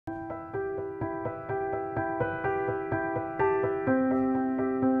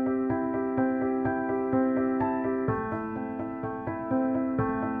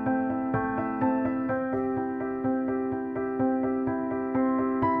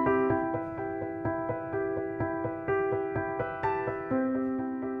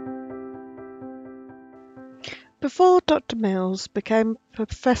Before Dr. Mills became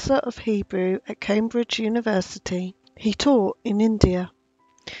Professor of Hebrew at Cambridge University, he taught in India.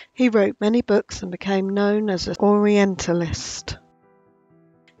 He wrote many books and became known as an Orientalist.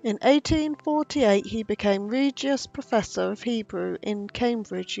 In 1848 he became Regius Professor of Hebrew in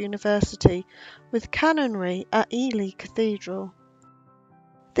Cambridge University with canonry at Ely Cathedral.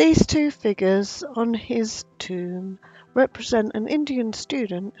 These two figures on his tomb represent an Indian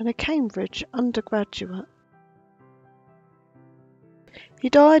student and a Cambridge undergraduate. He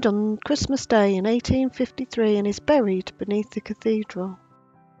died on Christmas Day in 1853 and is buried beneath the cathedral.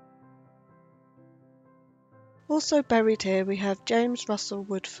 Also buried here we have James Russell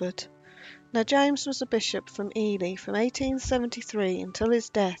Woodford. Now James was a bishop from Ely from 1873 until his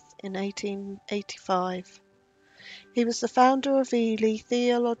death in 1885. He was the founder of Ely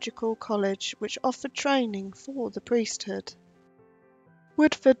Theological College, which offered training for the priesthood.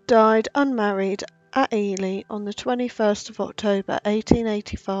 Woodford died unmarried at Ely on the 21st of October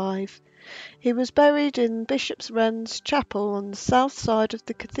 1885. He was buried in Bishop's Wren's chapel on the south side of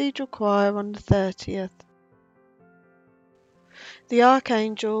the cathedral choir on the 30th. The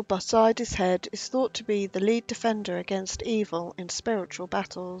archangel beside his head is thought to be the lead defender against evil in spiritual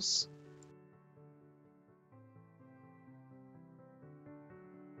battles.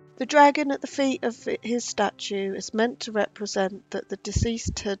 The dragon at the feet of his statue is meant to represent that the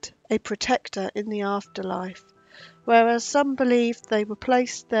deceased had a protector in the afterlife, whereas some believed they were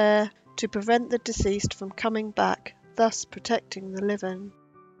placed there to prevent the deceased from coming back, thus protecting the living.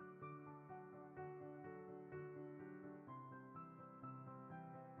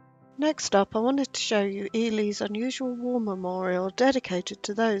 Next up, I wanted to show you Ely's unusual war memorial dedicated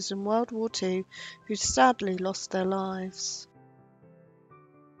to those in World War II who sadly lost their lives.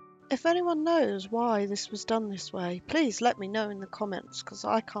 If anyone knows why this was done this way, please let me know in the comments because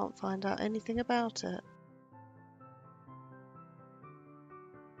I can't find out anything about it.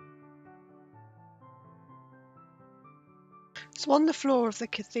 So on the floor of the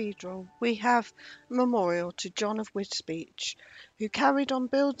cathedral we have a memorial to John of Wisbeach, who carried on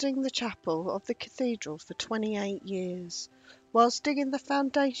building the chapel of the cathedral for 28 years. Whilst digging the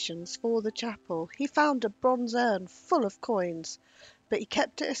foundations for the chapel, he found a bronze urn full of coins, but he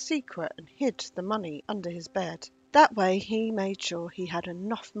kept it a secret and hid the money under his bed. That way he made sure he had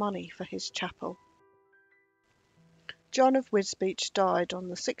enough money for his chapel. John of Wisbeach died on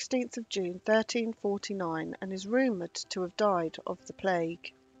the 16th of June 1349 and is rumoured to have died of the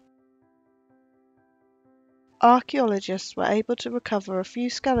plague. Archaeologists were able to recover a few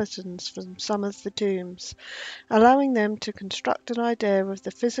skeletons from some of the tombs, allowing them to construct an idea of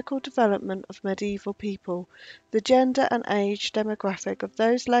the physical development of medieval people, the gender and age demographic of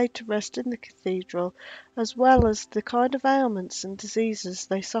those laid to rest in the cathedral, as well as the kind of ailments and diseases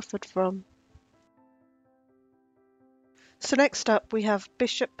they suffered from. So next up we have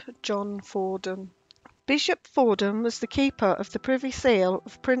Bishop John Fordham. Bishop Fordham was the keeper of the Privy Seal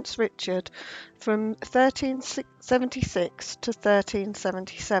of Prince Richard from 1376 to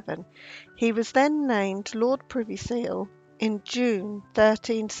 1377. He was then named Lord Privy Seal in June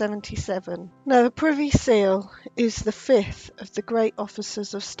 1377. Now, the Privy Seal is the fifth of the great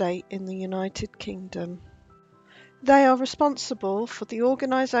officers of state in the United Kingdom. They are responsible for the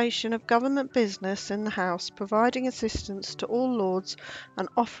organisation of government business in the House, providing assistance to all lords and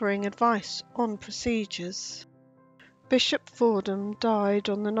offering advice on procedures. Bishop Fordham died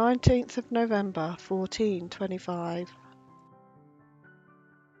on the 19th of November 1425.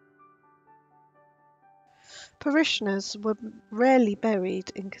 Parishioners were rarely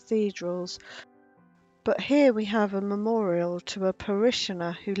buried in cathedrals, but here we have a memorial to a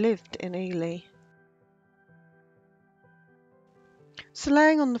parishioner who lived in Ely. So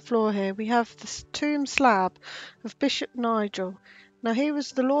laying on the floor here we have the tomb slab of Bishop Nigel. Now he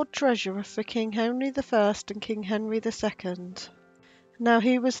was the Lord Treasurer for King Henry I and King Henry II. Now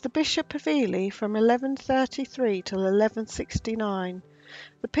he was the Bishop of Ely from 1133 till 1169.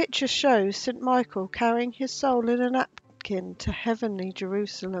 The picture shows St Michael carrying his soul in a napkin to heavenly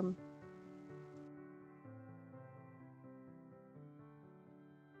Jerusalem.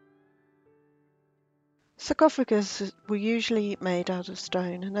 Sarcophagus were usually made out of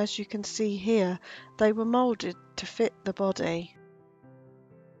stone, and as you can see here, they were moulded to fit the body.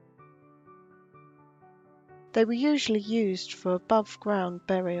 They were usually used for above ground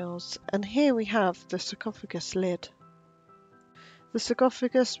burials, and here we have the sarcophagus lid. The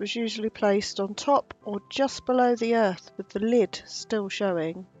sarcophagus was usually placed on top or just below the earth with the lid still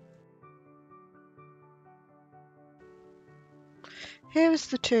showing. Here is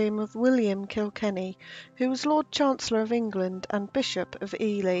the tomb of William Kilkenny, who was Lord Chancellor of England and Bishop of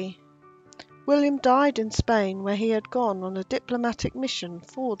Ely. William died in Spain, where he had gone on a diplomatic mission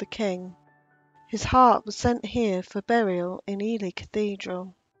for the king. His heart was sent here for burial in Ely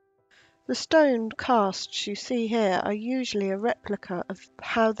Cathedral. The stone casts you see here are usually a replica of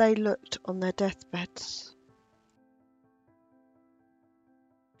how they looked on their deathbeds.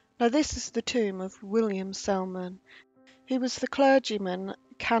 Now this is the tomb of William Selman. He was the clergyman,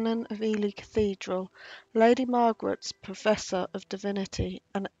 canon of Ely Cathedral, Lady Margaret's professor of divinity,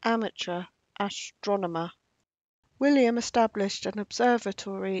 and amateur astronomer. William established an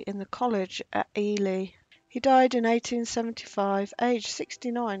observatory in the college at Ely. He died in 1875, aged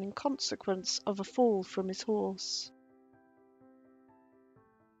 69, in consequence of a fall from his horse.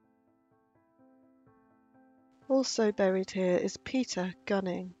 Also buried here is Peter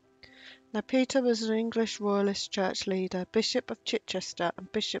Gunning. Now Peter was an English royalist church leader, Bishop of Chichester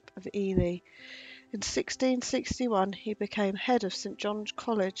and Bishop of Ely. In 1661 he became head of St John's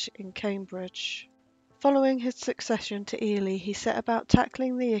College in Cambridge. Following his succession to Ely, he set about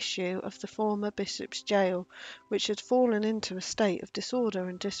tackling the issue of the former bishop's jail, which had fallen into a state of disorder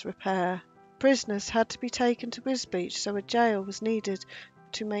and disrepair. Prisoners had to be taken to Wisbech, so a jail was needed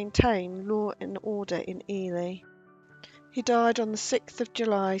to maintain law and order in Ely. He died on the 6th of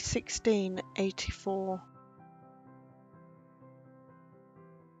July 1684.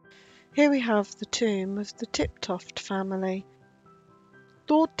 Here we have the tomb of the Tiptoft family.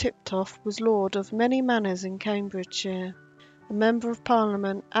 Lord Tiptoft was lord of many manors in Cambridgeshire, a member of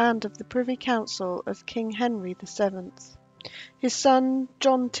Parliament and of the Privy Council of King Henry VII. His son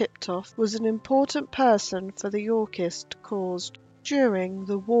John Tiptoft was an important person for the Yorkist cause during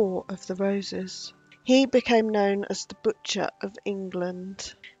the War of the Roses. He became known as the Butcher of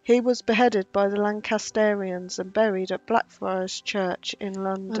England. He was beheaded by the Lancasterians and buried at Blackfriars Church in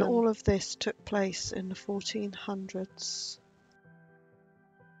London. And all of this took place in the 1400s.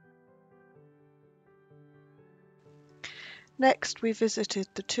 Next we visited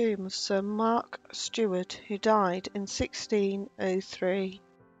the tomb of Sir Mark Stewart, who died in 1603.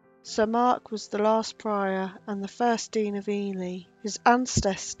 Sir Mark was the last prior and the first dean of Ely. His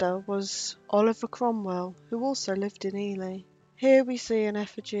ancestor was Oliver Cromwell, who also lived in Ely. Here we see an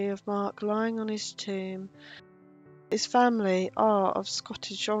effigy of Mark lying on his tomb. His family are of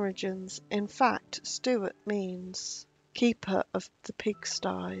Scottish origins. In fact, Stewart means keeper of the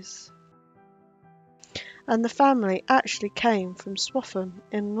pigsties. And the family actually came from Swaffham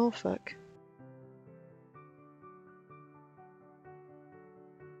in Norfolk.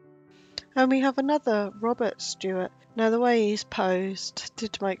 And we have another Robert Stewart. Now the way he's posed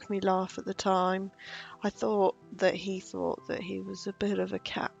did make me laugh at the time. I thought that he was a bit of a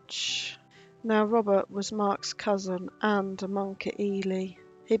catch. Now Robert was Mark's cousin and a monk at Ely.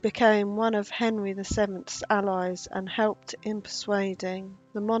 He became one of Henry VII's allies and helped in persuading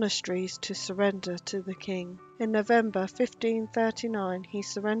the monasteries to surrender to the king. In November 1539 he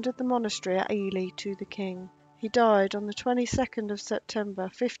surrendered the monastery at Ely to the king. He died on the 22nd of September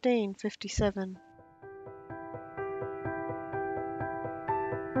 1557.